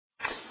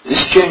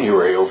This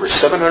January, over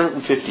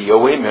 750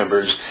 OA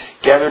members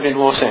gathered in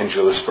Los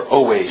Angeles for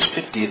OA's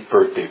 50th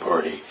birthday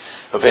party.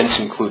 Events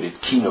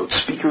included keynote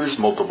speakers,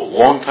 multiple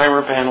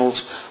long-timer panels,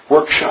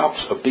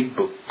 workshops, a big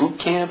book boot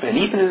camp, and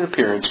even an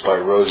appearance by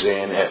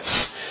Roseanne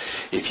S.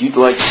 If you'd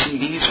like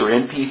CDs or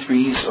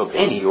MP3s of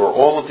any or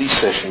all of these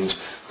sessions,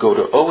 go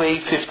to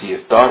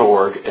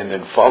oa50th.org and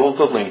then follow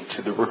the link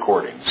to the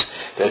recordings.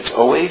 That's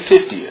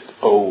OA50th,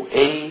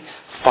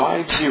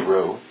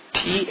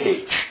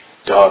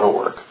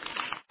 OA50th.org.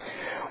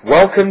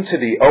 Welcome to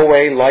the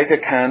OA Light a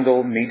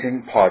Candle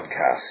Meeting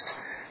Podcast.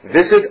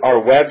 Visit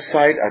our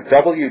website at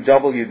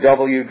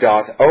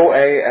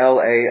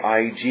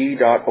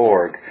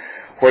www.oalaig.org,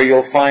 where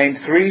you'll find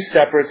 3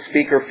 separate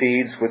speaker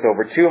feeds with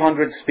over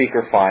 200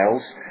 speaker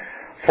files,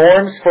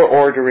 forms for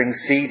ordering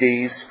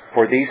CDs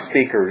for these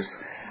speakers,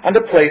 and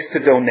a place to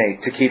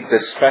donate to keep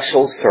this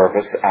special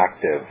service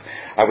active.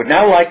 I would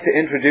now like to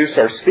introduce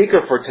our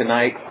speaker for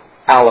tonight,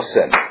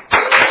 Allison.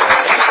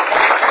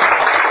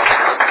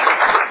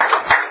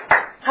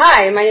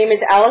 Hi, my name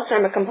is Allison.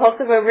 I'm a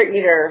compulsive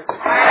overeater.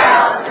 Hi,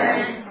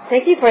 Allison.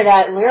 Thank you for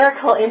that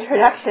lyrical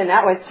introduction.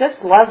 That was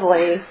just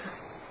lovely.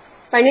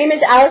 My name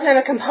is Allison. I'm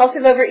a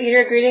compulsive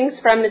overeater. Greetings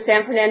from the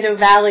San Fernando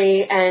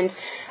Valley. And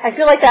I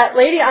feel like that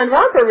lady on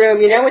Romper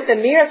Room, with the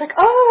mirror. It's like,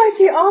 oh, I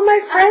see all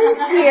my friends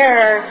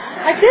here.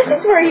 Like, this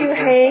is where you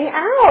hang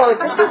out.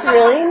 This is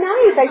really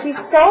nice. I see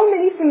so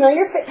many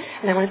familiar faces.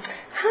 And I want to,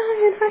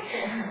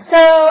 hi.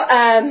 So,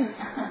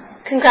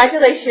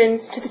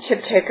 congratulations to the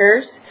chip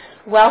takers.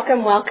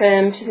 Welcome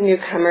to the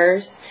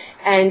newcomers,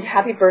 and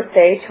happy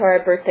birthday to our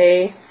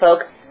birthday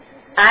folk.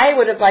 I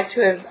would have liked to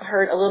have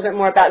heard a little bit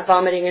more about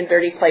vomiting in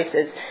dirty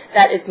places.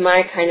 That is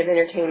my kind of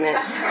entertainment.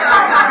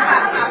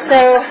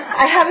 So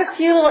I have a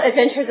few little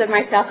adventures of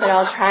myself that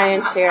I'll try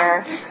and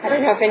share. I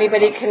don't know if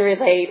anybody can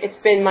relate. It's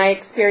been my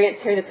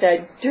experience here that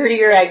the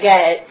dirtier I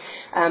get,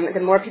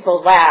 the more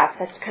people laugh.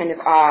 That's kind of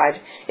odd.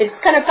 It's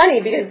kind of funny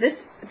because this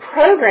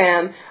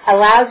program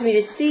allows me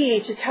to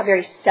see just how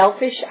very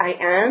selfish I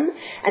am.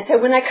 And so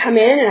when I come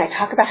in and I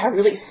talk about how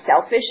really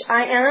selfish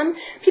I am,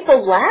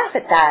 people laugh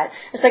at that.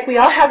 It's like we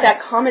all have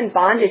that common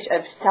bondage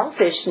of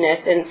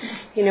selfishness. And,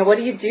 what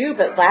do you do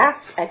but laugh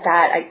at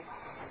that?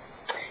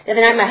 The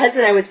other night, my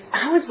husband and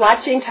I was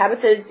watching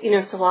Tabitha's,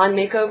 salon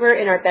makeover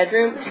in our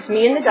bedroom, just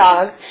me and the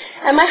dog.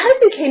 And my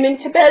husband came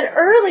into bed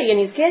early, and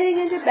he's getting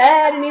into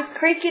bed, and he's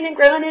creaking and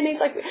groaning, and he's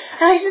like,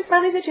 and I just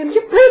finally said to him,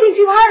 "You're breathing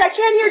too hard. I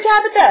can't hear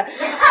Tabitha."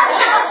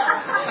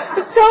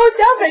 It's so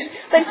selfish.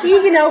 But he,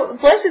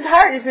 bless his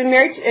heart, has been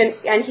married,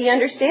 and he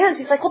understands.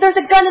 He's like, "Well, there's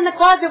a gun in the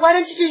closet. Why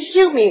don't you just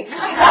shoot me?"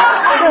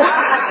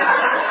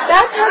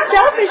 That's how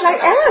selfish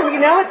I am,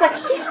 It's like,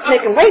 he's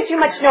making way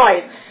too much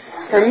noise.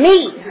 For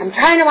me, I'm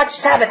trying to watch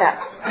Tabitha.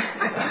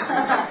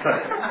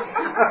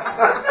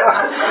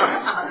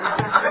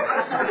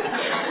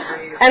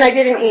 And I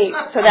didn't eat,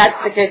 so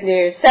that's the good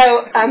news.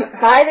 So,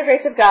 by the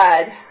grace of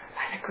God,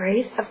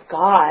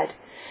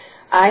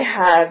 I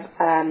have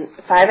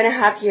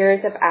 5.5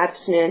 years of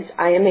abstinence.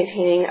 I am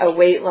maintaining a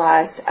weight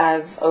loss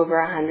of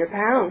over 100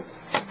 pounds.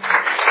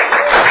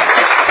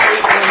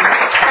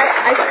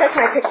 I stuck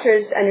my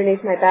pictures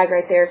underneath my bag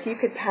right there. If you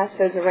could pass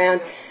those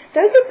around.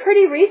 Those are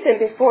pretty recent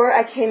before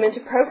I came into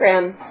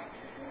program.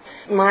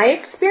 My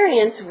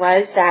experience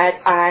was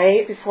that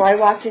before I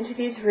walked into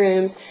these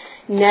rooms,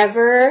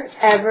 never,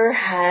 ever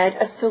had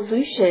a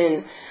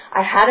solution.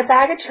 I had a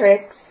bag of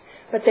tricks,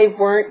 but they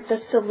weren't the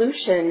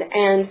solution.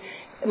 And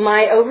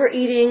my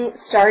overeating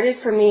started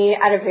for me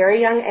at a very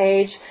young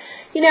age.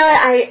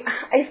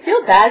 I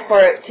feel bad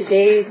for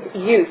today's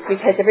youth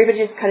because everybody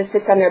just kind of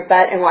sits on their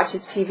butt and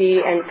watches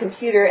TV and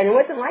computer, and it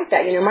wasn't like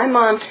that. My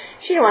mom,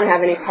 she didn't want to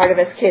have any part of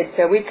us kids,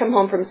 so we'd come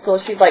home from school,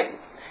 she'd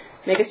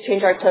make us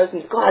change our clothes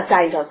and go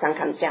outside until the sun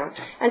comes down.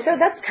 And so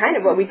that's kind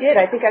of what we did.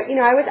 I think,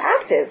 I was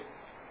active.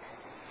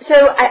 So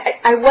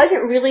I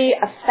wasn't really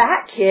a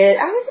fat kid.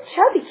 I was a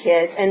chubby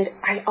kid, and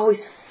I always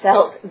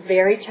felt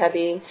very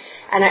chubby,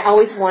 and I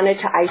always wanted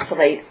to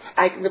isolate.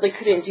 I really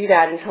couldn't do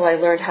that until I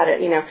learned how to,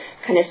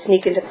 kind of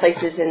sneak into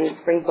places and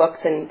bring books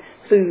and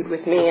food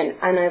with me, and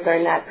I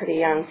learned that pretty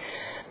young.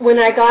 When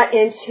I got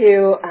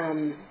into,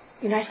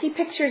 I see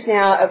pictures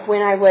now of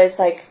when I was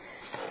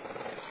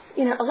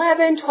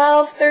 11,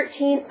 12,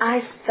 13,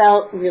 I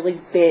felt really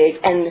big,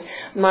 and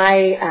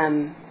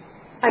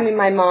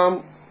my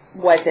mom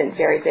wasn't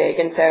very big,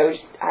 and so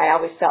I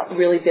always felt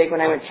really big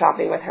when I went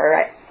shopping with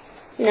her.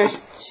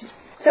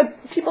 So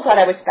people thought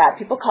I was fat.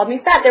 People called me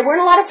fat. There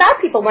weren't a lot of fat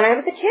people when I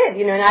was a kid,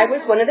 and I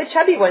was one of the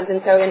chubby ones.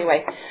 And so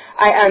anyway,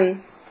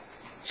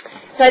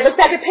 so I look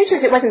back at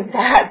pictures. It wasn't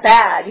that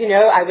bad,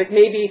 I was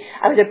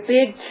a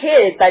big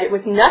kid, but it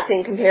was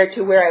nothing compared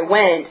to where I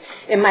went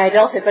in my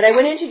adulthood. But I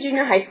went into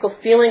junior high school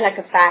feeling like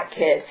a fat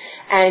kid.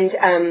 And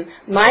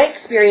my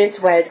experience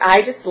was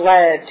I just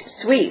loved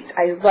sweets.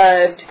 I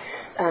loved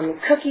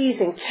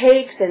cookies and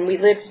cakes, and we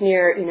lived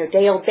near,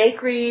 Dale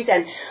Bakeries,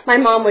 and my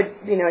mom would,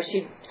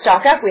 she'd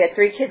stock up. We had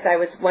 3 kids. I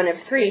was one of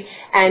 3.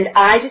 And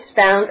I just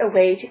found a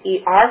way to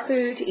eat our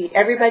food, to eat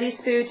everybody's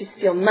food, to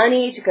steal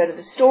money, to go to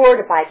the store,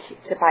 to buy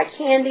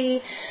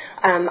candy.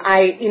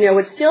 I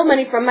would steal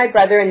money from my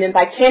brother and then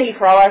buy candy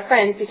for all our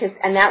friends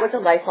and that was a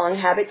lifelong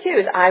habit too,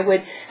 is I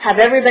would have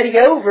everybody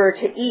over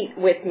to eat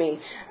with me.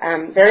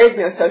 There is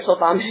no social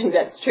vomiting,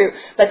 that's true,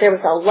 but there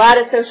was a lot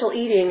of social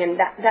eating, and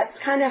that's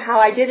kind of how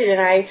I did it, and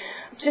I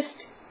just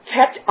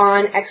kept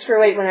on extra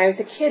weight when I was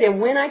a kid.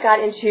 And when I got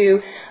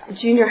into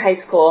junior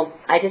high school,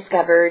 I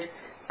discovered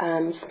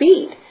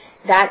speed.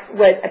 That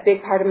was a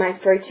big part of my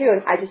story too,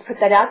 and I just put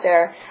that out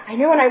there. I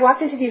know when I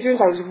walked into these rooms,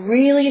 I was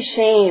really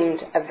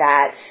ashamed of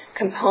that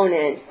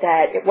component,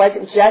 that it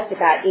wasn't just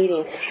about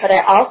eating, but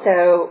I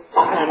also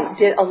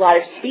did a lot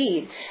of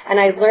speed. And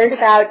I learned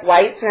about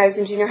whites when I was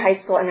in junior high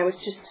school, and I was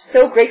just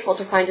so grateful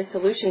to find a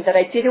solution that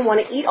I didn't want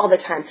to eat all the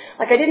time.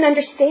 Like, I didn't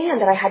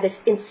understand that I had this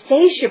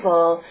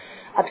insatiable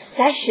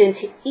obsession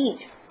to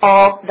eat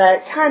all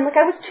the time. Like,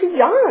 I was too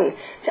young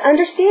to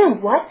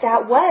understand what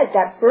that was,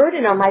 that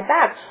burden on my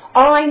back.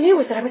 All I knew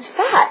was that I was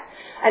fat.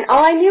 And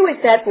all I knew is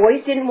that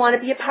boys didn't want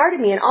to be a part of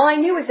me. And all I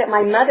knew is that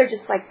my mother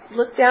just,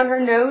 looked down her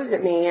nose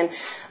at me. And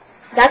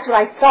that's what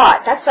I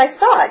thought.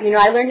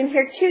 I learned in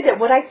here, too, that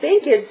what I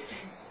think is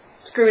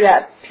screwed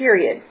up,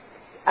 period,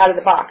 out of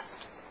the box.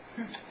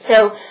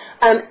 So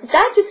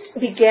that just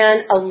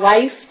began a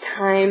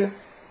lifetime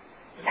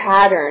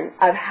pattern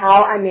of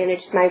how I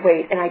managed my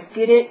weight, and I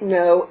didn't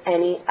know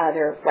any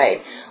other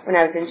way. When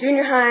I was in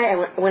junior high,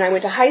 when I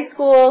went to high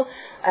school,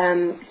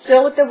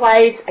 still with the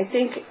whites, I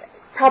think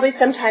probably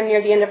sometime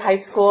near the end of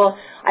high school,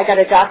 I got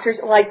I'd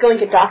go and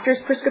get doctor's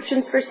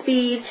prescriptions for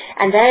speed,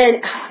 and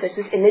then, this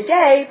is in the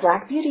day,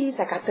 Black Beauties,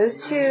 I got those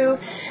too,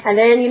 and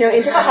then,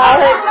 into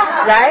college,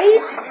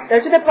 right?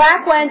 Those are the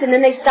black ones, and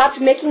then they stopped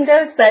making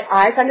those, but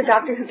I found a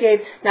doctor who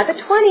gave not the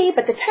 20,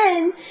 but the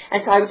 10,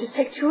 and so I would just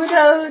take 2 of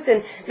those,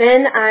 and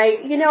then I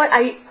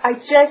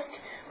just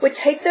would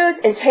take those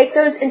and take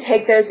those and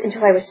take those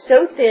until I was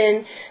so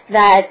thin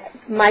that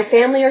my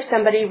family or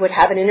somebody would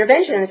have an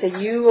intervention and say,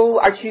 you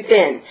are too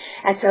thin.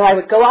 And so I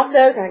would go off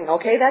those and I'd go,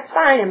 okay, that's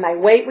fine, and my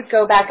weight would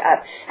go back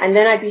up. And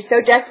then I'd be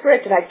so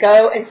desperate that I'd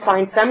go and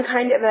find some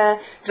kind of a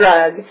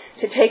drug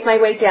to take my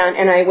weight down,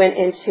 and I went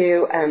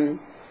into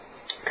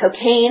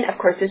cocaine. Of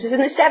course, this is in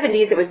the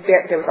 70s. There was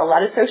a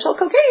lot of social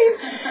cocaine.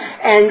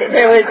 And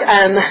there was,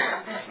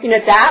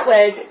 that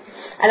was,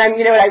 and I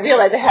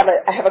realized I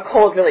have a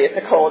cold, really. It's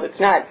a cold. It's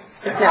not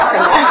from that.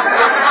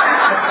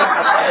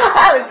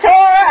 I was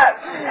tore up.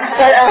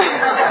 But,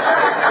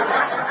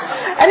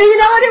 and you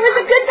know what? It was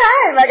a good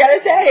time, I gotta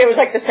say. It was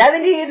like the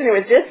 70s, and it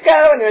was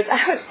disco, and it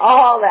was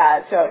all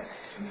that. So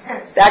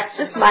that's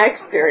just my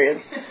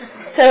experience.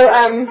 So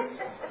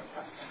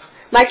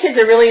my kids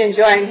are really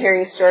enjoying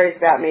hearing stories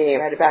about me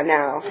right about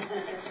now,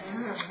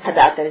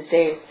 about those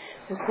days,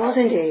 those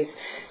golden days.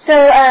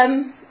 So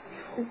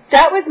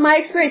that was my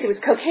experience. It was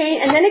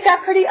cocaine, and then it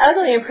got pretty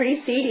ugly and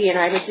pretty seedy, and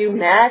I would do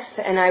meth,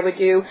 and I would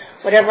do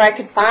whatever I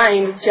could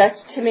find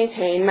just to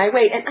maintain my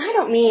weight. And I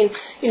don't mean,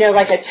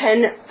 like a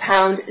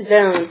 10-pound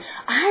zone.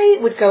 I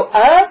would go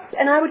up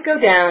and I would go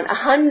down,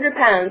 100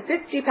 pounds,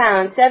 50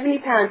 pounds, 70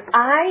 pounds.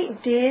 I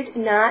did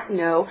not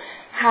know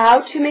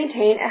how to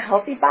maintain a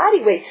healthy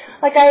body weight.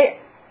 Like, I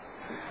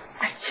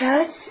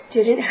just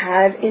didn't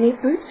have any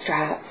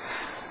bootstraps.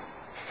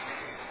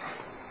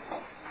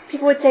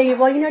 People would say,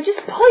 well,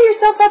 just pull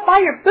yourself up by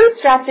your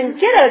bootstraps and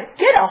get a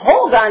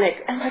hold on it.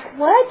 I'm like,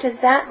 what does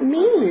that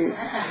mean?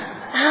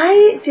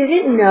 I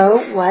didn't know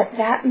what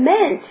that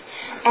meant.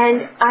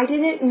 And I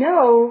didn't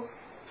know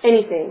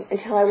anything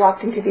until I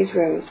walked into these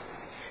rooms.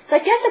 So I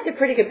guess that's a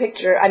pretty good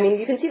picture. I mean,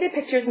 you can see the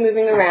pictures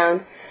moving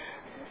around.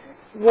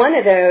 One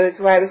of those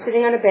where I was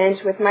sitting on a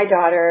bench with my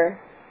daughter,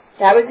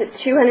 that was at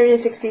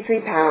 263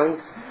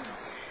 pounds.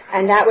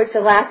 And that was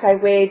the last I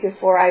weighed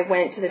before I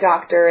went to the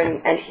doctor,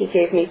 and he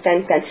gave me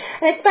Fen-Phen.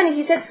 And it's funny,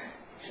 he said,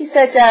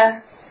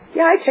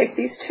 yeah, I take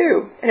these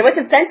too. And it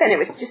wasn't Fen-Phen, it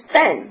was just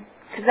Fen.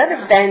 Because the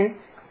other Fen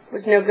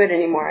was no good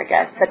anymore, I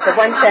guess. But the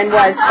one Fen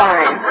was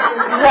fine.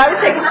 So I was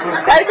taking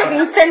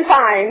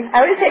Fen-Phen.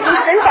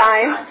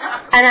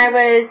 And I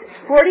was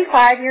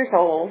 45 years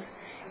old.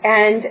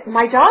 And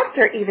my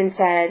doctor even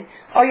said,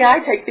 oh yeah, I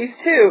take these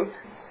too.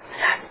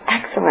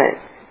 Excellent.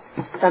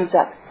 Thumbs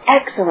up.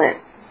 Excellent.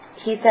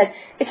 He said,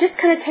 it just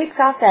kind of takes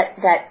off that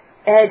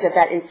edge of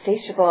that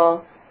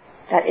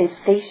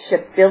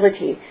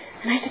insatiability.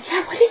 And I said,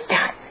 yeah, what is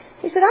that?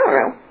 He said, I don't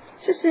know.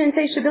 It's just an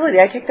insatiability.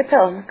 I take the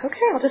pill. I'm like,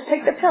 okay, I'll just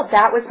take the pill.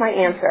 That was my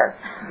answer.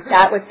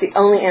 That was the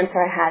only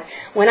answer I had.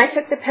 When I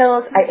took the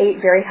pills, I ate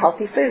very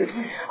healthy food.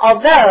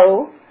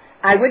 Although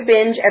I would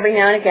binge every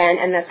now and again,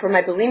 and that's where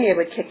my bulimia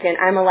would kick in.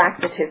 I'm a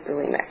laxative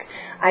bulimic.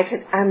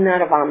 I'm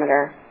not a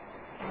vomiter.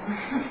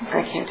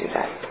 I can't do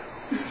that.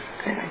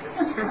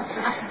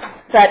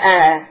 But,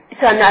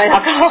 so I'm not an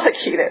alcoholic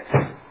either.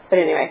 But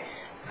anyway.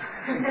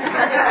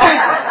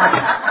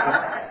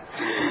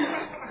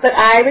 But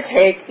I would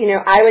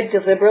I would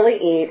deliberately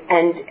eat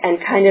and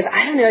kind of,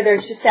 I don't know,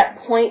 there's just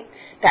that point,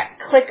 that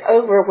click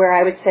over where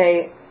I would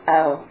say,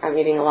 oh, I'm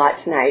eating a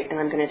lot tonight and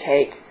I'm going to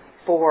take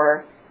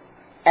 4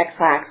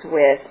 Ex-Lax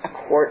with a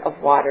quart of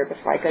water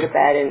before I go to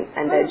bed,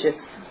 and then just,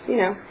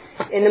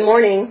 in the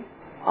morning,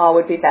 all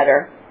would be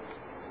better.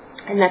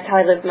 And that's how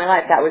I lived my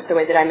life. That was the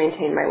way that I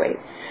maintained my weight.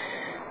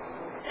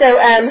 So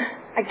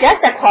I guess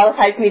that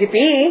qualifies me to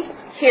be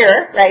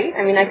here, right?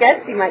 I mean, I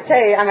guess you might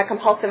say I'm a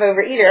compulsive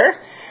overeater.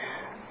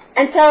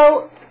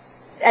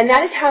 And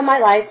that is how my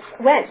life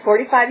went.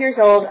 45 years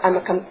old, I'm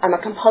a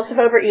compulsive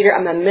overeater.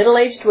 I'm a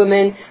middle-aged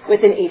woman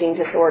with an eating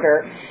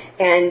disorder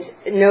and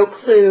no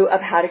clue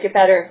of how to get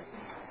better.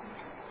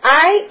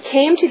 I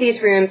came to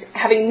these rooms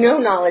having no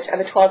knowledge of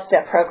a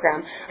 12-step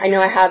program. I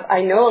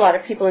know a lot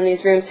of people in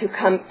these rooms who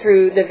come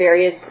through the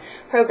various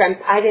programs.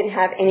 I didn't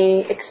have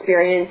any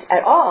experience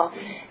at all.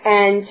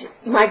 And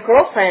my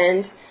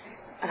girlfriend,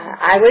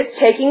 I was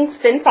taking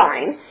Sin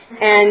Fine,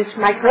 and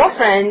my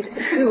girlfriend,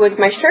 who was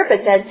my Sherpa,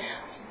 said,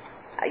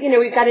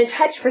 we got in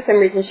touch for some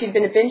reason. She'd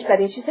been a binge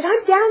buddy. She said,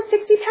 I'm down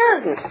 60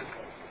 pounds.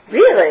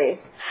 Really?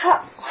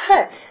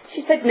 What?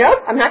 She said,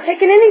 nope, I'm not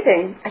taking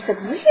anything. I said,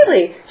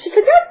 really? She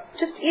said, nope,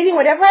 just eating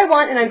whatever I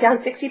want, and I'm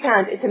down 60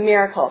 pounds. It's a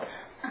miracle.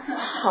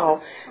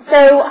 Wow.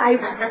 So I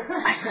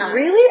said,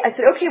 really? I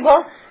said, okay,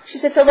 well, she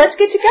said, so let's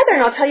get together,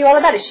 and I'll tell you all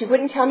about it. She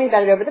wouldn't tell me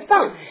about it over the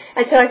phone.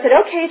 And so I said,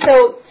 okay,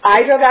 so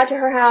I drove out to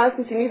her house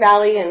in Simi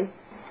Valley, and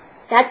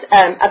that's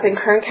up in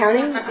Kern County,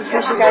 in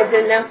case you guys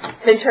didn't know,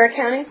 Ventura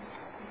County.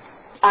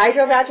 I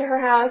drove out to her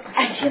house,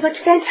 and she looked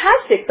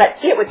fantastic, but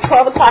it was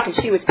 12 o'clock, and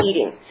she was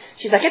eating.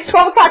 She's like, it's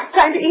 12 o'clock, it's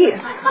time to eat.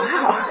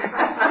 Wow.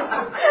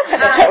 I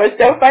thought that was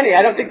so funny.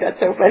 I don't think that's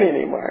so funny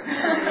anymore.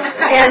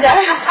 And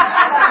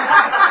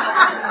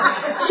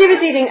she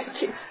was eating,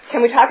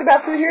 can we talk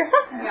about food here?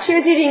 She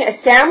was eating a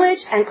sandwich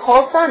and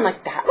coleslaw. I'm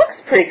like, that looks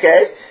pretty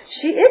good.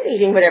 She is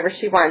eating whatever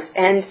she wants.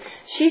 And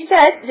she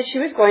said that she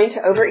was going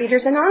to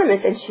Overeaters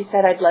Anonymous, and she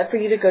said, I'd love for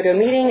you to go to a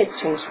meeting. It's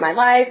changed my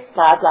life,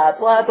 blah, blah,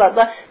 blah, blah,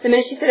 blah. The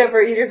minute she said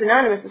Overeaters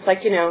Anonymous, it's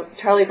like,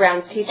 Charlie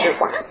Brown's teacher.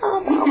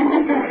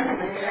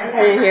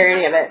 I didn't hear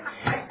any of it.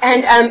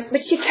 And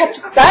but she kept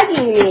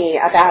bugging me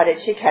about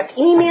it. She kept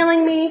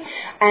emailing me,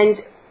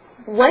 and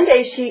one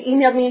day she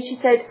emailed me and she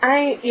said,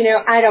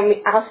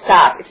 I'll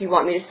stop if you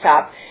want me to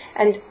stop.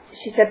 And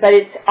she said, but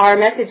it's our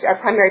message, our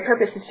primary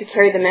purpose is to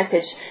carry the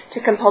message to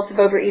compulsive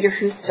overeaters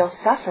who still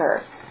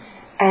suffer.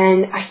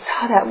 And I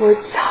saw that word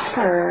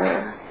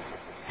suffer,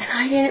 and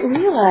I didn't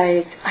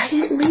realize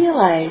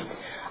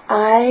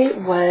I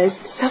was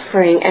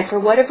suffering. And for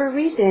whatever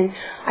reason,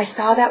 I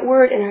saw that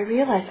word and I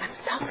realized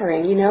I'm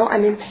suffering,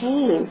 I'm in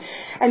pain.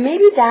 And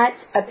maybe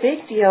that's a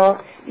big deal.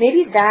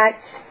 Maybe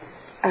that's,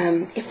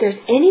 if there's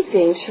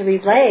anything to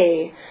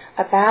relay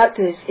about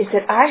this, is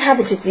that I have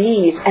a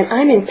disease and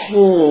I'm in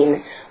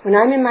pain. When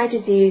I'm in my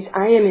disease,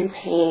 I am in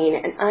pain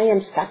and I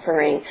am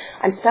suffering.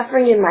 I'm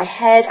suffering in my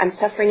head. I'm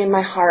suffering in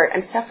my heart.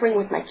 I'm suffering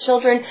with my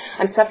children.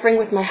 I'm suffering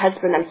with my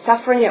husband. I'm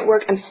suffering at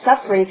work. I'm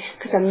suffering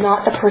because I'm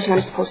not the person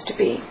I'm supposed to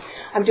be.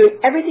 I'm doing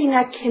everything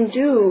I can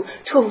do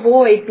to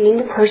avoid being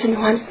the person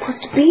who I'm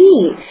supposed to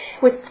be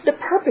with the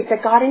purpose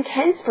that God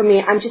intends for me.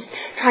 I'm just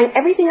trying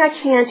everything I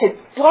can to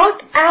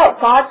block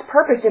out God's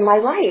purpose in my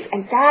life,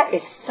 and that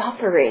is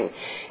suffering.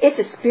 It's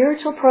a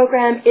spiritual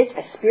program. It's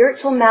a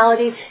spiritual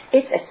malady.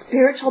 It's a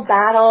spiritual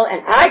battle,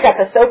 and I got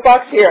the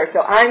soapbox here,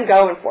 so I'm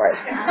going for it.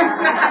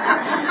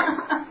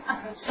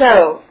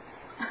 So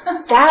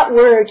that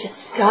word just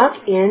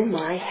stuck in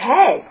my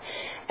head.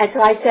 And so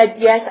I said,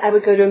 yes, I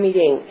would go to a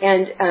meeting.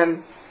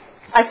 And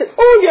I said,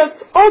 oh, yes,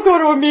 I'll go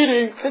to a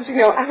meeting. Because,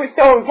 I was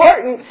so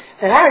important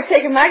that I was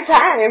taking my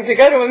time to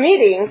go to a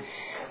meeting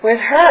with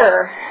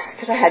her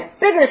because I had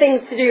bigger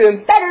things to do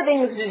and better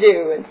things to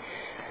do. And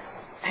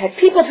I had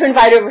people to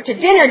invite over to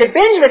dinner to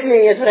binge with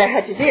me is what I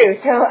had to do.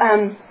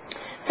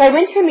 So I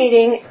went to a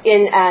meeting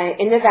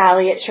in the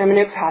Valley at Sherman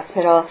Oaks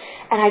Hospital,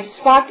 and I just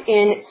walked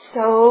in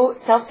so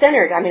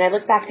self-centered. I mean, I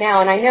look back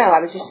now and I know I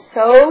was just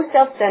so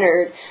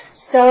self-centered,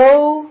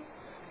 so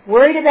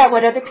worried about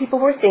what other people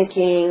were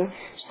thinking,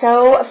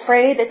 so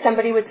afraid that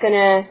somebody was going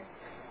to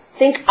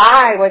think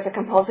I was a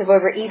compulsive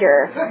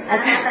overeater,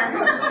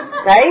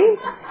 right?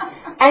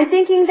 And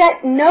thinking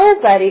that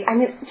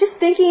just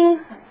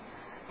thinking,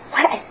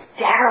 what a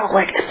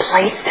derelict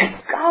place to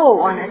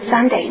go on a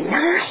Sunday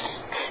night.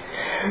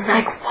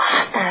 Like,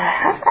 what the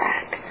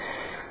heck?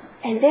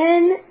 And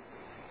then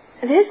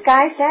this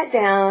guy sat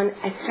down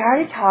and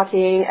started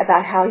talking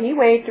about how he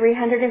weighed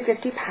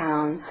 350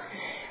 pounds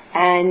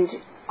and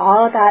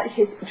all about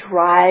his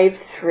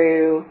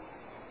drive-through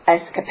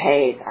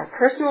escapades, our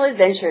personal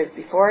adventures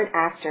before and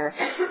after,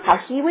 how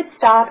he would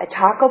stop at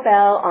Taco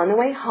Bell on the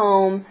way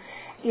home,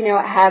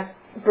 have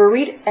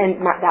burrito,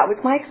 and that was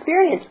my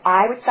experience.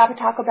 I would stop at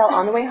Taco Bell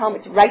on the way home.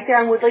 It's right there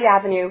on Woodley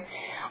Avenue.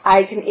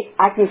 I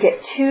can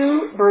get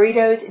 2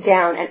 burritos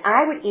down, and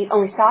I would eat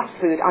only soft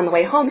food on the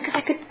way home because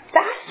I could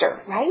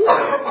faster, right?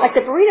 Like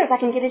the burritos, I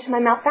can get into my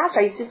mouth faster.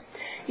 I used to,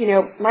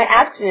 my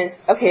abstinence,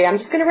 okay, I'm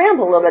just going to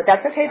ramble a little bit.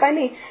 That's okay by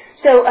me.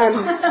 So,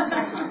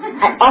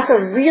 I also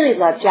really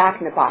love Jack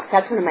in the Box.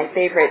 That's one of my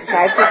favorite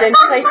drive-thru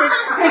places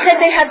because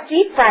they have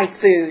deep fried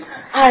food.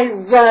 I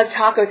love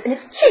tacos, and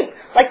it's cheap.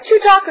 Like 2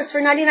 tacos for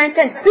 99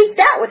 cents. Beat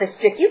that with a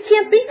stick. You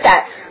can't beat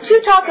that.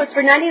 2 tacos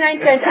for 99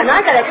 cents, and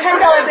I got a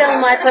 $10 bill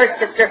in my purse,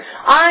 sister.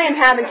 I am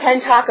having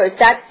 10 tacos.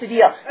 That's the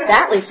deal.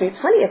 That leaves me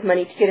plenty of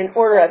money to get an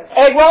order of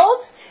egg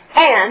rolls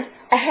and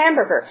a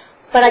hamburger.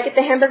 But I get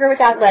the hamburger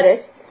without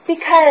lettuce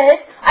because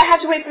I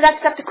have to wait for that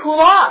stuff to cool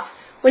off.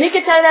 When it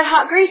gets out of that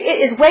hot grease, it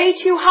is way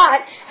too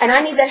hot, and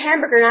I need that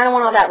hamburger, and I don't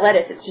want all that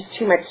lettuce. It's just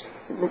too much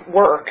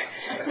work.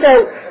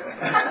 So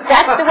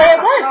that's the way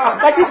it was.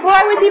 Like before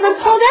I was even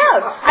pulled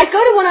out. I'd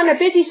go to one on a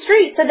busy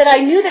street so that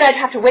I knew that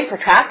I'd have to wait for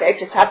traffic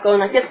to stop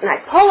going like this, and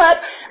I'd pull up,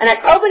 and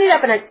I'd open it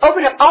up, and I'd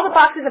open up all the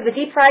boxes of the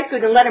deep fried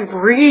food and let them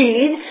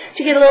breathe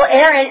to get a little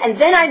air in,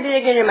 and then I'd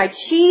dig into my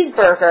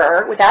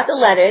cheeseburger without the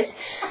lettuce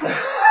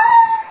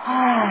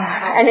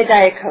and a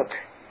Diet Coke.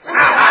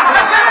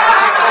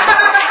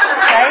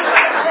 Right?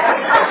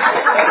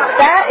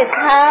 That is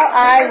how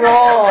I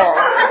roll.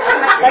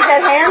 Like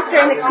that hamster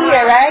in the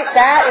Kia, right?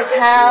 That is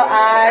how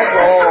I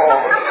roll.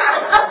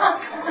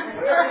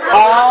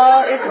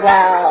 All is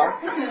well.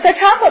 So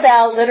Taco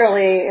Bell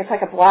literally is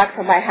like a block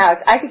from my house.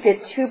 I could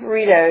get 2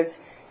 burritos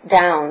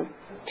down.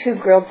 2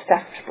 grilled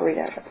stuffed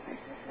burritos.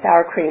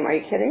 Sour cream, are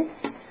you kidding?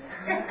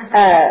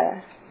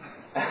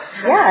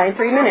 Yeah, in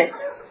 3 minutes.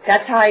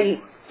 That's how I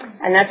eat.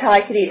 And that's how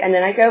I could eat. And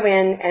then I go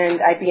in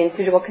and I'd be in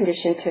suitable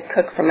condition to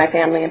cook for my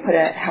family and put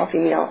a healthy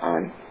meal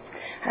on.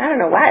 I don't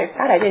know why I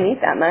thought I didn't eat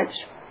that much.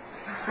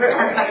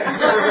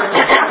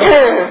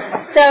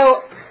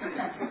 So,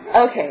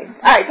 okay.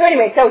 All right. So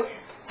anyway, so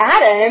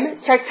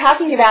Adam starts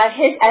talking about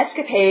his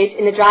escapades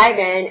in the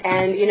drive-in,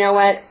 and you know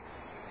what?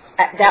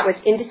 That was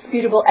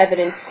indisputable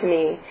evidence to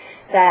me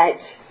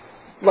that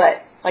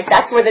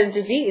that's where the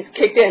disease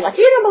kicked in. Like,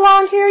 you don't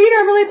belong here. You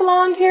don't really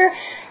belong here.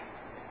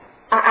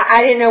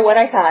 I didn't know what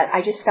I thought.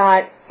 I just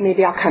thought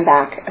maybe I'll come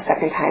back a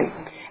second time.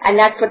 And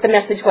that's what the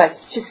message was.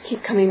 Just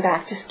keep coming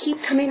back. Just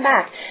keep coming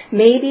back.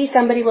 Maybe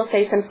somebody will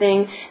say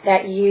something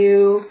that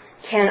you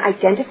can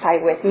identify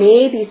with.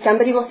 Maybe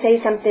somebody will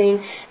say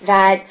something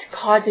that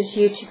causes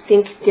you to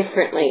think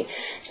differently.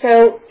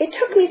 So it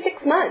took me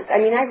 6 months. I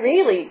mean,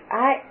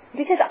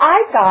 because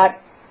I thought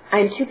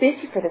I'm too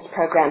busy for this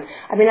program.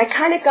 I mean, I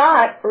kind of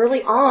got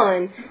early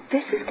on,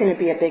 this is going to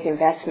be a big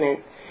investment.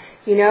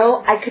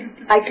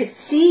 I could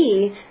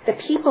see the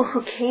people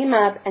who came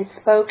up and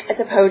spoke at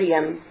the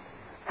podium.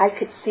 I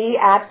could see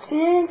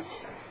abstinent.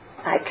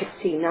 I could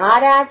see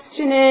not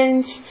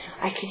abstinent.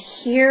 I could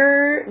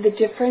hear the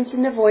difference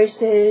in the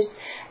voices.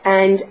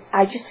 And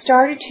I just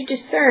started to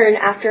discern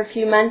after a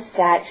few months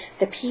that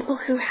the people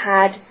who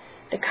had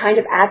the kind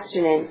of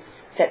abstinence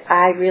that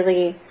I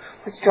really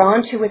was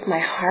drawn to with my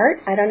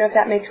heart, I don't know if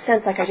that makes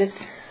sense. Like it was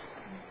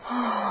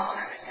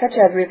such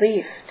a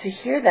relief to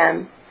hear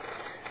them.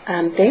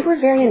 They were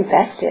very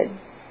invested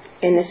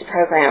in this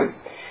program.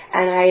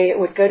 And I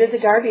would go to the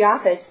Darby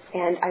office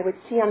and I would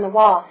see on the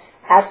wall,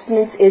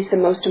 abstinence is the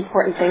most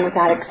important thing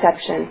without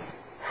exception.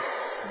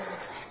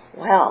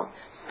 Well,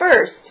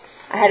 first,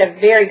 I had a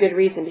very good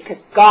reason because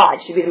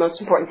God should be the most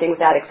important thing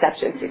without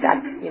exception. See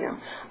that,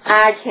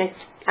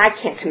 I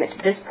can't commit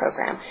to this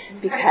program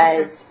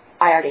because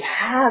I already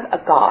have a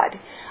God.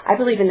 I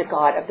believe in the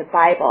God of the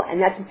Bible,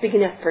 and that's big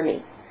enough for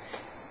me.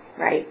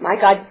 Right? My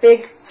God's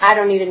big. I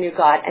don't need a new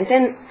God. And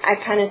then I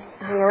kind of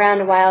hung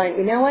around a while, and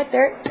you know what?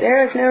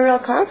 There is no real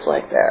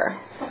conflict there.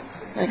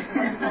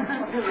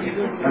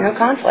 No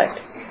conflict.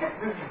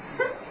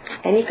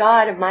 Any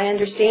God of my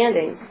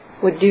understanding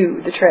would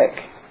do the trick.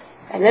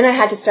 And then I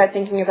had to start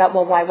thinking about,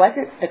 well, why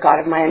wasn't the God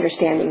of my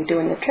understanding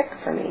doing the trick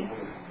for me?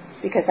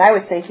 Because I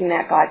was thanking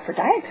that God for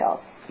diet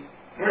pills.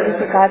 Thank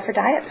you, God, for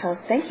diet pills.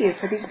 Thank you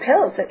for these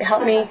pills that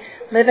help me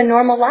live a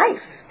normal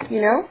life,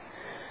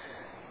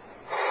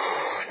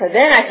 So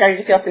then I started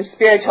to feel some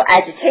spiritual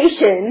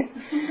agitation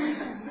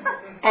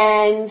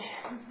and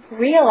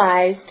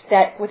realized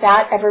that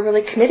without ever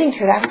really committing to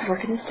it, I was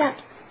working the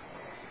steps.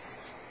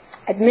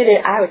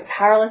 Admitted I was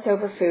powerless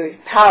over food.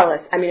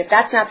 Powerless. I mean, if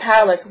that's not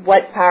powerless,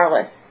 what's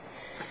powerless?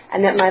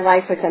 And that my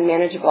life was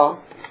unmanageable.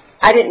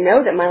 I didn't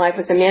know that my life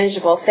was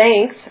unmanageable,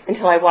 thanks,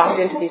 until I walked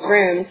into these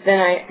rooms. Then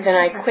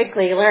I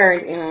quickly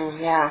learned,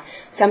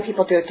 some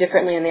people do it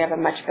differently and they have a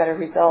much better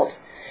result.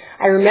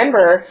 I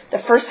remember the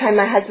first time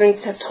my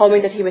husband told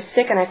me that he was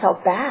sick and I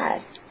felt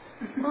bad.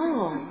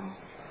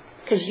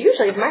 Because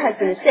usually if my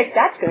husband is sick,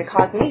 that's going to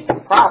cause me some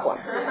problems.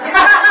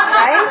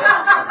 Right?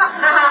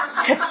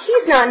 Because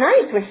he's not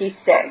nice when he's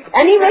sick.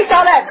 And he makes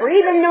all that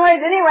breathing noise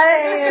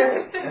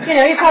anyway.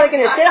 He's probably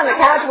going to sit on the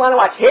couch and want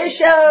to watch his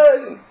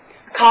shows.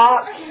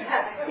 Cough.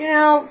 When he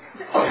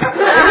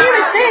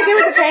was sick, it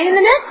was a pain in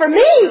the neck for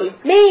me.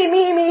 Me.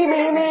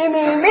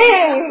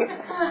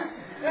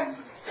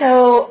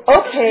 So,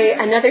 okay,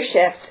 another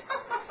shift.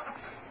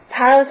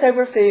 Powerless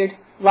over food,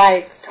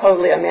 life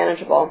totally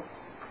unmanageable.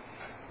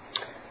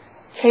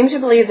 came to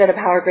believe that a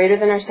power greater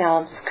than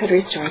ourselves could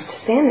restore us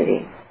to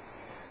sanity.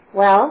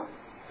 Well,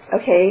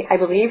 okay, I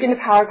believed in a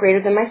power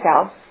greater than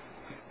myself,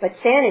 but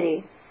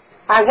sanity,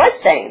 I was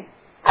sane.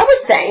 I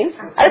was sane.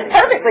 I was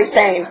perfectly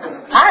sane.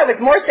 I was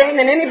more sane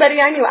than anybody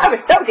I knew. I was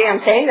so damn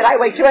sane that I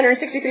weighed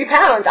 263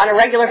 pounds on a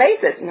regular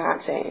basis.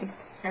 Not sane.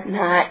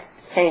 Not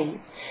sane.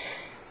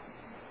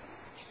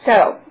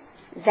 So,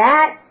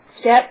 that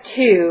step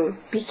 2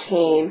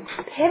 became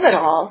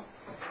pivotal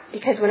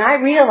because when I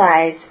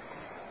realized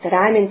that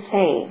I'm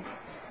insane,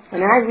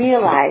 when I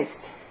realized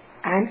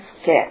I'm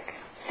sick,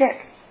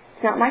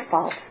 it's not my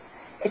fault.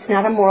 It's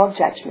not a moral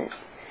judgment.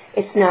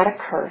 It's not a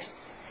curse.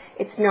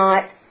 It's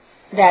not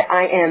that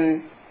I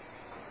am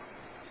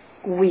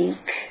weak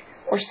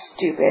or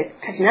stupid,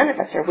 because none of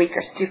us are weak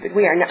or stupid.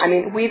 We are not. I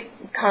mean, we've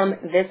come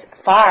this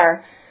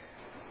far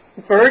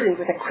burdened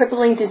with a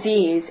crippling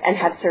disease and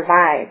have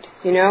survived,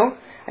 you know?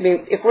 I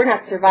mean, if we're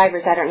not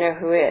survivors, I don't know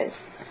who is.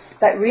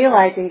 But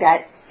realizing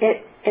that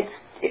it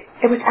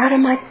was out of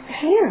my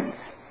hands.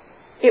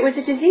 It was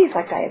a disease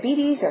like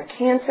diabetes or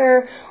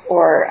cancer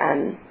or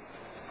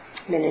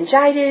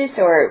meningitis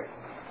or,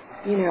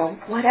 you know,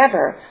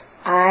 whatever.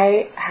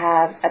 I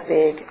have a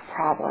big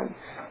problem.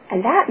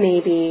 And that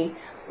maybe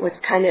was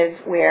kind of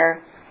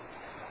where,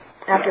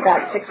 after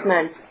about 6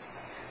 months,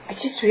 I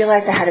just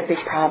realized I had a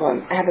big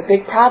problem. I have a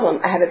big problem.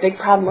 I have a big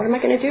problem. What am I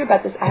going to do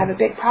about this? I have a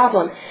big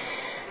problem.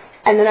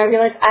 And then I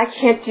realized I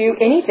can't do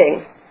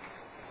anything.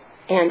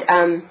 And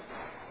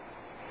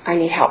I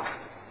need help.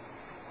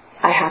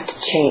 I have to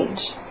change.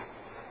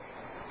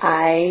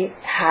 I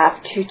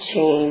have to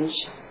change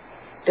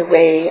the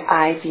way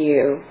I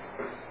view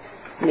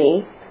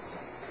me,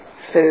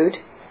 food,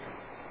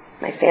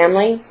 my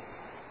family,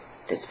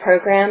 this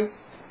program,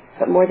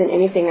 but more than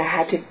anything, I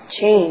had to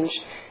change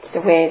the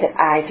way that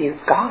I view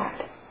God.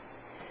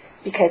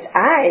 Because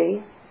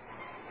I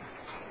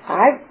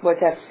was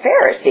a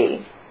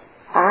Pharisee.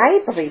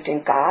 I believed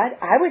in God.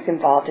 I was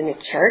involved in a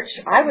church.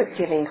 I was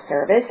giving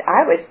service.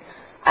 I was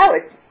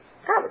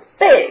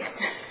big.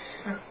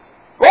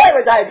 Boy,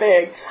 was I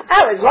big.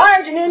 I was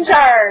large and in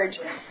charge.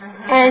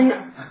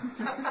 And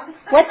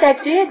what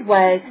that did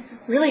was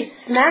really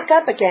smack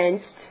up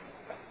against,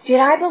 did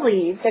I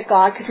believe that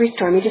God could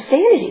restore me to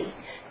sanity?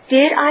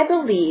 Did I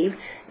believe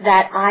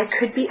that I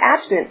could be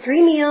abstinent?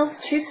 3 meals,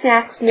 2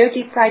 snacks, no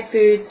deep fried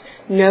foods,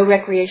 no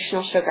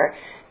recreational sugar.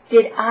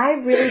 Did I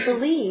really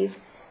believe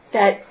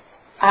that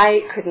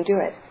I couldn't do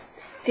it?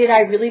 Did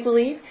I really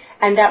believe?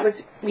 And that was,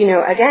 you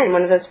know, again,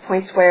 one of those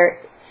points where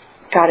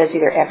God is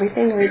either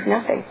everything or He's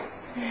nothing.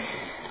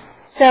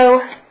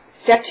 So,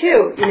 step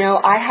 2, you know,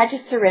 I had to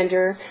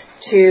surrender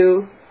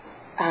to,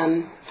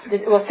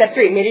 step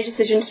 3, made a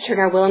decision to turn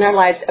our will and our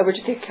lives over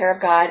to take care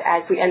of God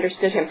as we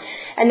understood Him.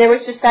 And there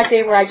was just that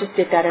day where I just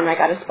did that, and I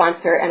got a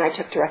sponsor, and I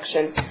took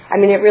direction. I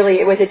mean, it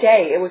was a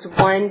day. It was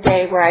one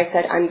day where I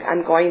said,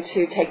 I'm going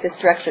to take this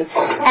direction.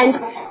 And,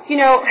 you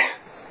know,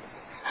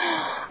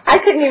 I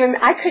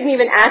couldn't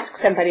even ask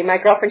somebody. My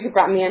girlfriend who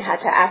brought me in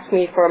had to ask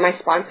me for my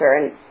sponsor,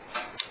 and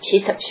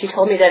she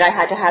told me that I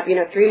had to have,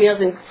 3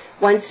 meals and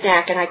 1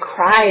 snack, and I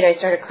cried. I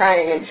started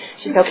crying, and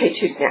she's okay,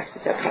 2 snacks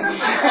is okay.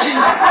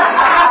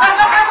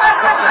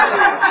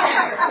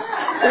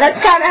 And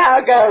that's kind of how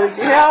it goes,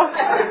 you know.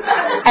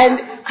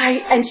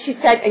 And she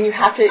said, and you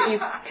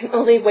can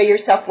only weigh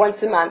yourself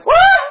once a month. What?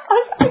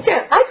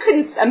 I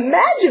couldn't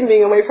imagine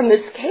being away from the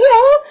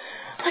scale.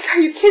 Like, are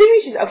you kidding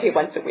me? She's okay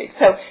once a week.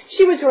 So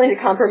she was willing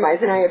to compromise,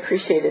 and I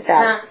appreciated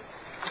that.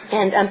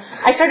 And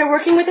I started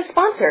working with a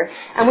sponsor,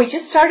 and we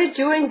just started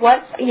doing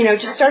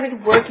just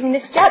started working the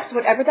steps,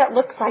 whatever that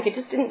looks like. It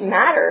just didn't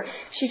matter.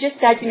 She just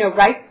said,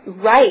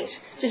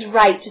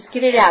 write, just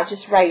get it out,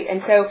 just write.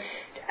 And so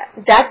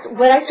that's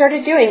what I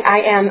started doing. I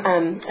am,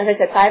 as I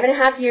said,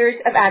 5.5 years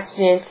of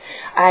abstinence.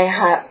 I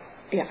have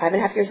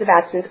 5.5 years of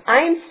abstinence.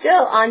 I am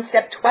still on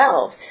step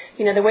 12.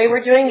 The way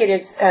we're doing it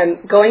is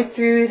going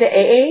through the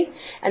AA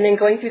and then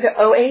going through the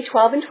OA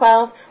 12 and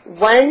 12,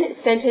 1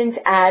 sentence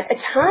at a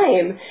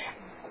time.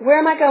 Where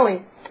am I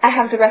going? I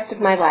have the rest of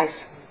my life,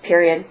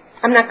 period.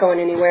 I'm not going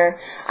anywhere.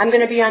 I'm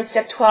going to be on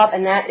step 12,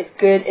 and that is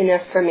good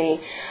enough for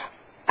me.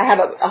 I have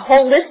a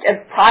whole list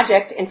of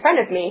projects in front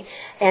of me,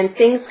 and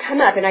things come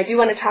up, and I do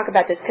want to talk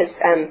about this because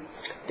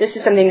this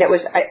is something that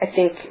was, I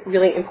think,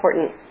 really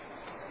important.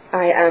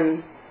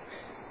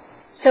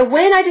 So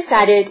when I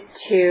decided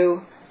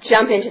to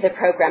jump into the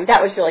program,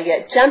 that was really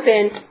it. Jump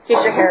in,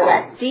 get your hair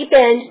wet. Deep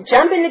end,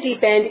 jump in the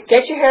deep end,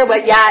 get your hair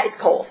wet. Yeah, it's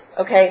cold,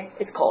 okay?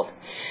 It's cold.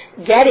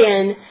 Get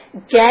in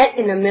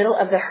the middle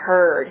of the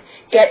herd.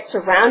 Get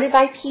surrounded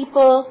by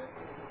people.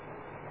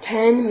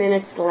 10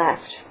 minutes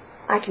left.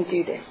 I can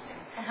do this.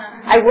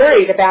 I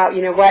worried about,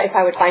 if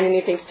I would find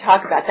anything to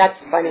talk about. That's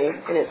funny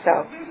in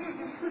itself.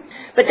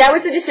 But that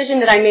was the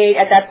decision that I made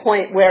at that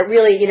point where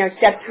really,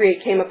 step 3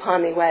 came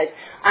upon me was,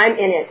 I'm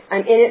in it.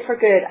 I'm in it for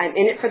good. I'm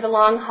in it for the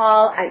long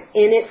haul. I'm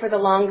in it for the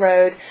long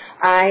road.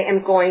 I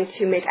am going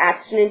to make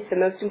abstinence the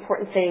most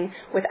important thing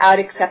without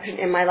exception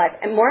in my life.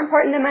 And more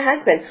important than my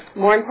husband,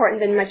 more important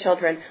than my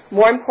children,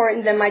 more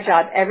important than my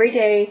job. Every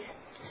day,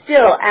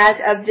 still, as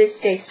of this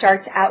day,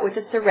 starts out with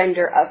a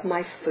surrender of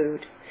my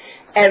food.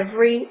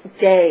 Every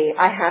day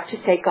I have to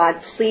say, God,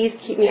 please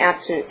keep me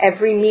abstinent.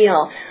 Every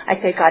meal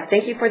I say, God,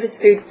 thank you for this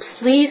food.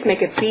 Please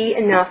make it be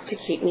enough to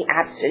keep me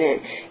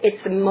abstinent.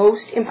 It's the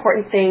most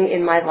important thing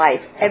in my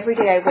life. Every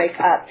day I wake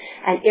up,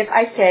 and if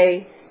I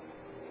say,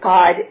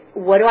 God,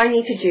 what do I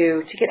need to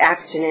do to get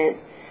abstinent?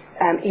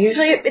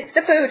 Usually it's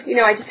the food.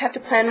 I just have to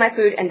plan my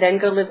food and then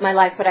go live my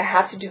life. But I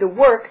have to do the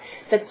work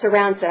that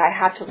surrounds it. I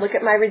have to look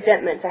at my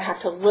resentments. I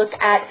have to look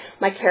at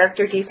my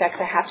character defects.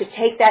 I have to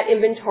take that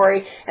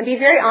inventory and be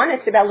very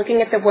honest about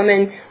looking at the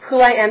woman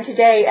who I am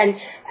today. And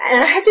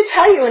I have to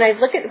tell you,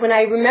 when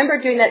I remember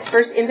doing that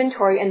first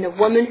inventory and the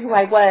woman who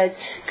I was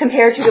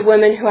compared to the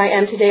woman who I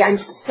am today, I'm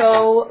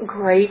so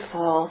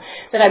grateful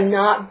that I'm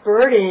not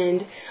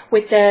burdened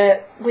with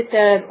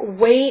the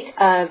weight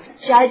of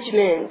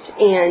judgment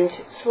and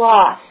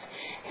sloth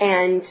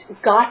and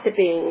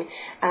gossiping.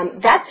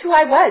 That's who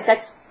I was.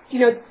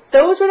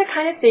 Those were the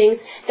kind of things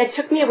that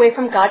took me away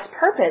from God's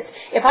purpose.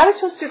 If I was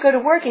supposed to go to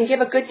work and give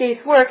a good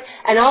day's work,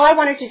 and all I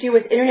wanted to do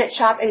was internet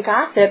shop and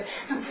gossip,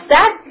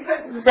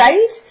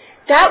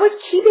 that was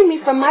keeping me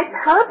from my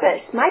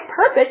purpose. My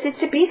purpose is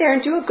to be there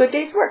and do a good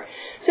day's work.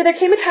 So there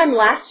came a time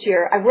last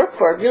year, I worked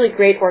for a really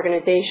great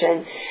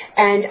organization,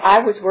 and I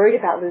was worried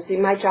about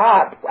losing my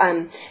job.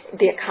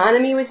 The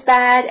economy was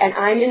bad, and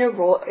I'm in a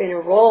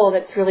role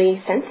that's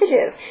really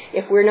sensitive.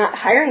 If we're not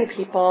hiring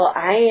people,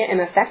 I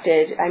am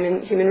affected. I'm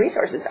in human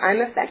resources.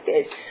 I'm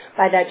affected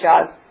by that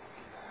job,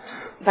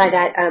 by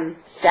that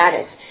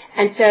status.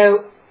 And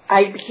so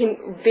I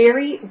became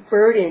very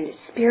burdened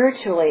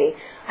spiritually.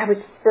 I was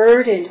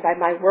burdened by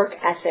my work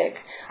ethic.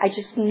 I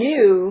just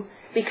knew,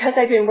 because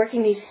I'd been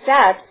working these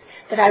steps,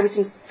 that I was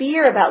in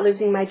fear about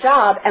losing my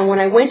job. And when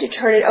I went to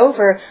turn it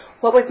over,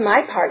 what was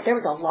my part? There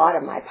was a lot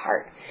of my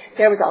part.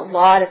 There was a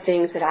lot of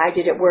things that I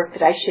did at work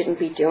that I shouldn't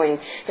be doing.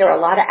 There were a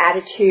lot of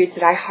attitudes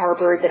that I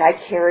harbored, that I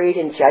carried,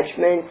 and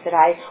judgments that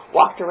I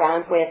walked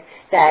around with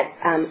that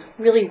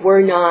really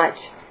were not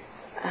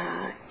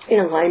in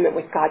alignment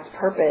with God's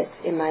purpose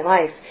in my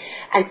life.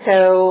 And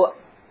so,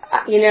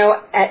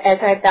 as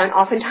I've done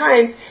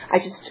oftentimes, I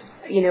just,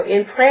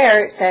 in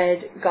prayer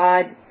said,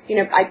 God,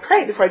 I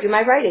pray before I do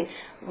my writing.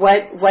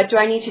 What do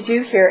I need to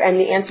do here? And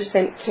the answer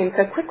came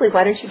so quickly.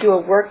 Why don't you do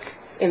a work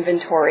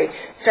inventory?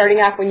 Starting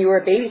off when you were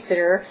a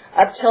babysitter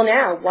up till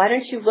now, why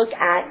don't you look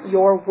at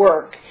your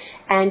work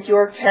and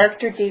your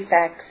character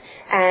defects?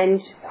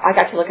 And I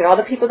got to look at all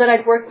the people that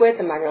I'd worked with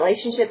and my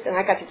relationships, and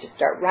I got to just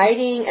start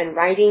writing and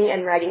writing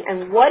and writing.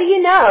 And what do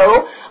you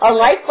know? A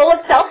life full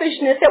of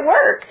selfishness at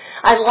work.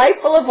 A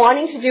life full of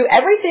wanting to do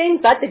everything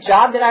but the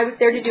job that I was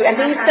there to do. And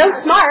being so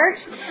smart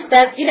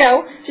that,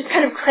 just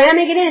kind of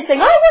cramming it in and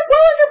saying, I work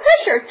well under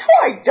pressure. No,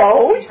 I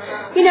don't.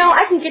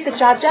 I can get the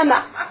job done.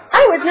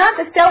 I was not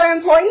the stellar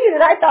employee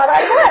that I thought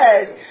I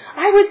was.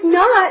 I was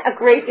not a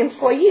great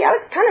employee. I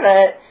was kind of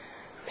a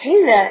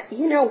pain in the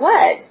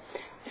you-know-what.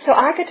 So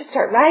I got to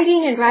start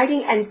writing,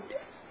 and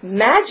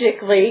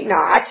magically,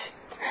 not,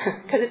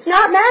 because it's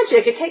not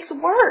magic, it takes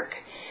work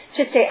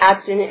to stay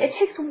abstinent. It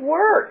takes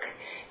work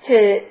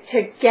to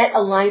get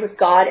aligned with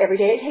God every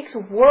day. It takes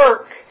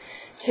work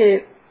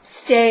to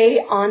stay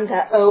on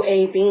the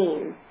OA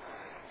beam.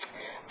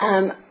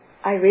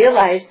 I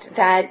realized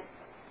that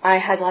I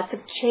had lots of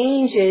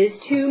changes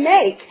to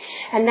make.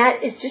 And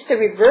that is just a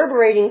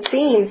reverberating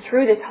theme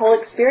through this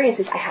whole experience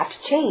is I have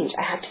to change.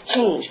 I have to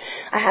change.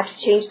 I have to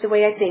change the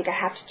way I think. I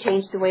have to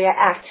change the way I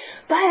act.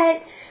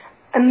 But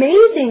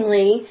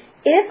amazingly,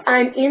 if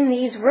I'm in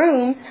these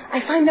rooms, I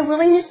find the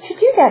willingness to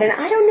do that. And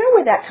I don't know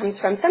where that comes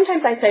from.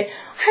 Sometimes I say,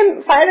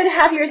 I'm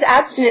 5.5 years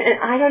abstinent, and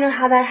I don't know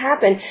how that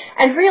happened.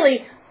 And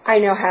really, I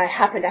know how it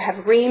happened. I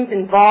have reams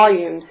and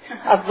volumes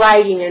of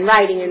writing and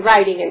writing and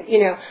writing, and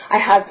I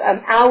have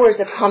hours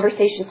of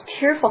conversations,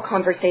 tearful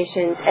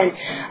conversations, and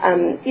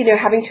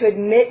having to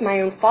admit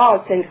my own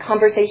faults, and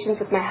conversations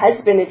with my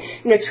husband,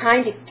 and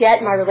trying to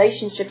get my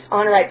relationships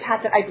on the right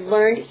path that I've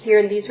learned here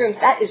in these rooms.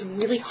 That is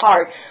really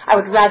hard. I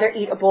would rather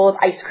eat a bowl of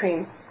ice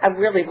cream. I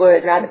really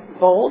would.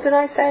 Bowl, did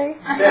I say?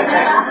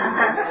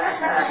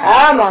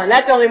 Come on,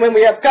 that's only when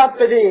we have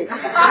company.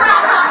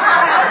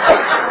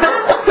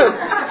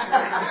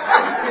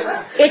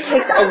 It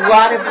takes a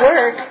lot of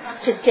work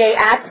to stay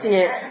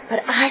abstinent, but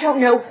I don't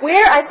know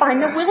where I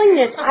find the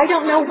willingness. I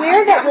don't know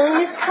where that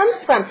willingness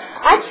comes from.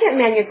 I can't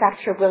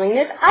manufacture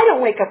willingness. I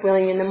don't wake up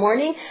willing in the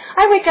morning.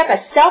 I wake up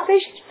a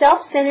selfish,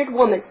 self-centered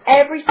woman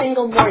every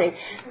single morning.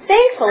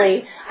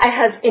 Thankfully, I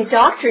have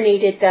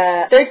indoctrinated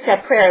the third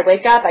step prayer. I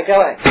wake up, I go,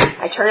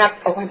 I turn off,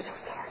 I'm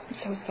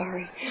so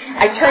sorry.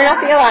 I turn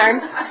off the alarm,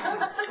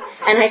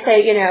 and I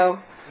say,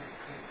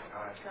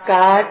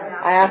 God,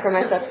 I offer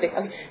myself to be.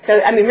 Okay. So,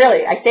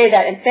 really, I say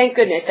that, and thank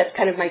goodness, that's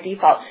kind of my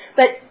default.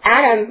 But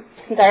Adam,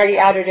 since I already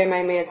outed him,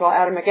 I may as well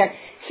out him again.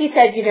 He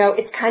said,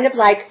 it's kind of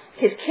like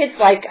his kids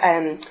like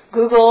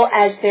Google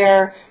as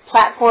their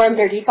platform,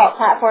 their default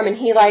platform, and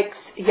he likes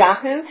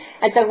Yahoo.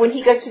 And so when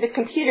he goes to the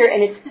computer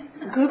and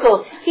it's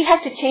Google, he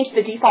has to change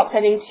the default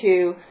setting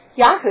to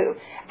Yahoo.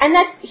 And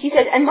he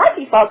said, and my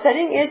default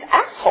setting is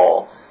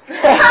asshole.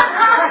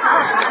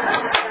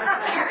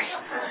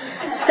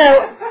 So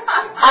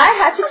I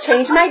have to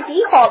change my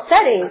default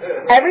settings.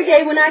 Every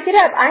day when I get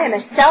up, I am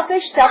a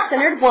selfish,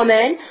 self-centered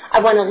woman. I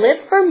want to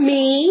live for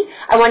me.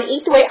 I want to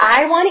eat the way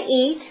I want to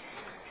eat.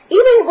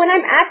 Even when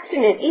I'm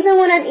abstinent, even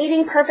when I'm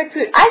eating perfect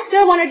food, I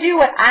still want to do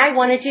what I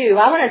want to do.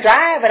 I want to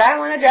drive what I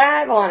want to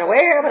drive. I want to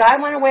wear what I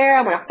want to wear.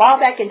 I want to fall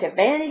back into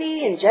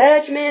vanity and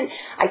judgment.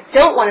 I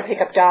don't want to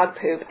pick up dog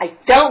poop. I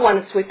don't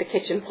want to sweep the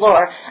kitchen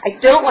floor. I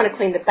don't want to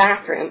clean the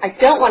bathroom. I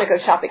don't want to go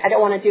shopping. I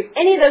don't want to do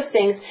any of those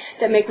things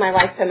that make my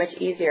life so much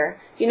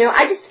easier. You know,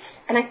 I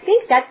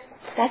think that's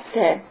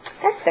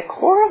the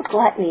core of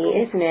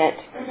gluttony, isn't it?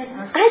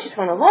 I just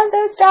want to love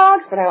those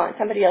dogs, but I want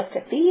somebody else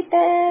to feed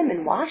them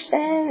and wash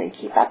them and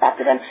keep up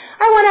after them.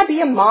 I want to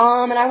be a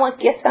mom and I want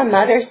gifts on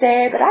Mother's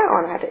Day, but I don't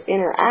want to have to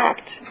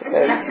interact with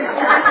them.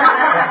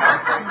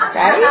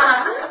 Right?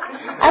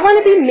 I want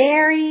to be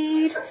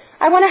married.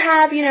 I want to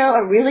have, you know,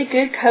 a really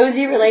good,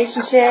 cozy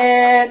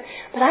relationship,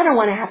 but I don't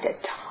want to have to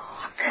talk.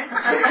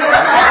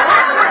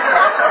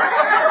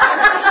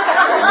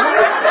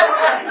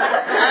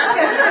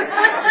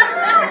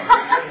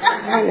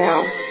 I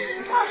know.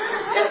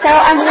 So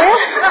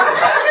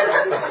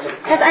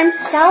because I'm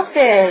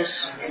selfish.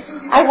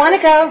 I want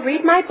to go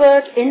read my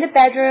book in the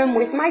bedroom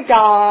with my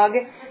dog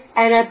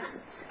and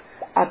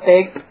a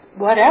big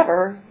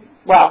whatever.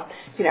 Well,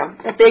 you know,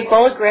 a big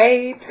bowl of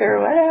grapes or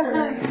whatever.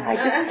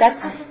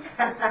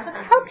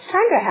 How much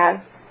time do I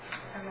have?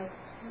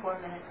 4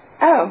 minutes.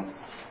 Oh.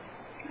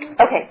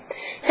 Okay.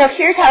 So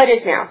here's how it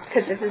is now,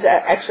 because this is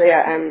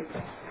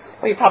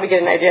well, you probably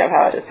get an idea of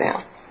how it is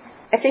now.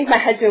 I think my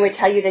husband would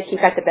tell you that he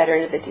got the better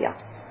end of the deal.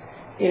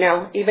 You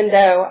know, even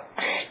though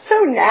I'm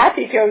so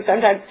nasty to him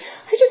sometimes,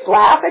 I just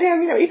laugh at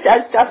him. You know, he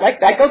says stuff like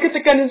that. Go get the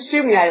gun and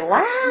shoot me. I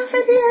laugh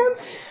at him.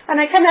 And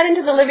I come out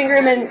into the living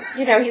room and,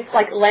 you know, he's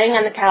like laying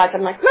on the couch.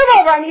 I'm like, move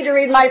over, I need to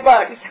read my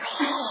book. He's like,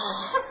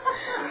 oh.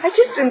 I've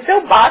just been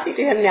so bossy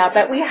to him now.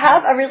 But we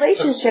have a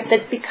relationship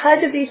that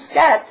because of these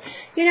steps,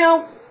 you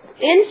know,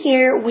 in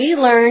here, we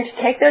learn to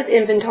take those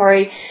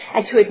inventory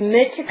and to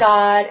admit to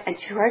God and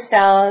to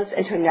ourselves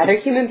and to another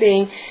human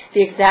being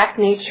the exact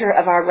nature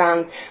of our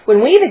wrongs.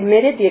 When we've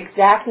admitted the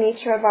exact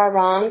nature of our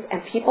wrongs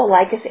and people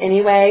like us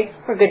anyway,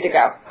 we're good to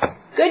go.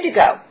 Good to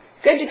go.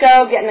 Good to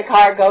go, get in the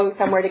car, go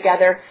somewhere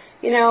together.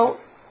 You know,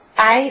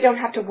 I don't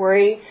have to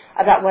worry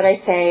about what I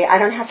say. I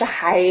don't have to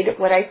hide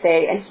what I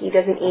say, and he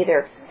doesn't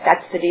either.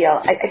 That's the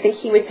deal. I think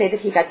he would say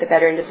that he got the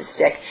better end of the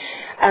stick.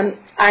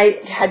 I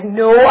had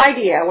no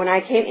idea when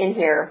I came in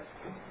here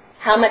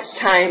how much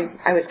time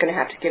I was going to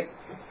have to give.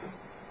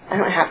 I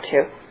don't have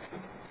to.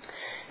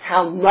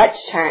 How much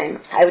time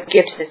I would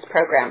give to this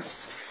program.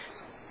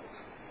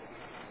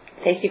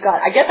 Thank you, God.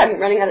 I guess I'm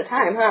running out of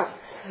time, huh?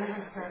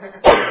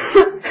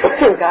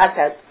 God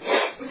says.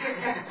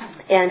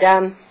 And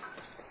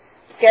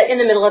get in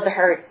the middle of the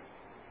herd.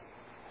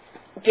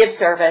 Give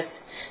service.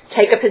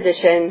 Take a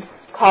position.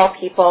 Call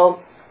people.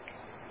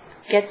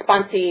 Get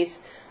sponsees.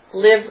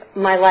 Live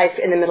my life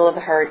in the middle of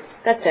the herd.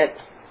 That's it.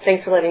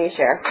 Thanks for letting me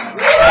share.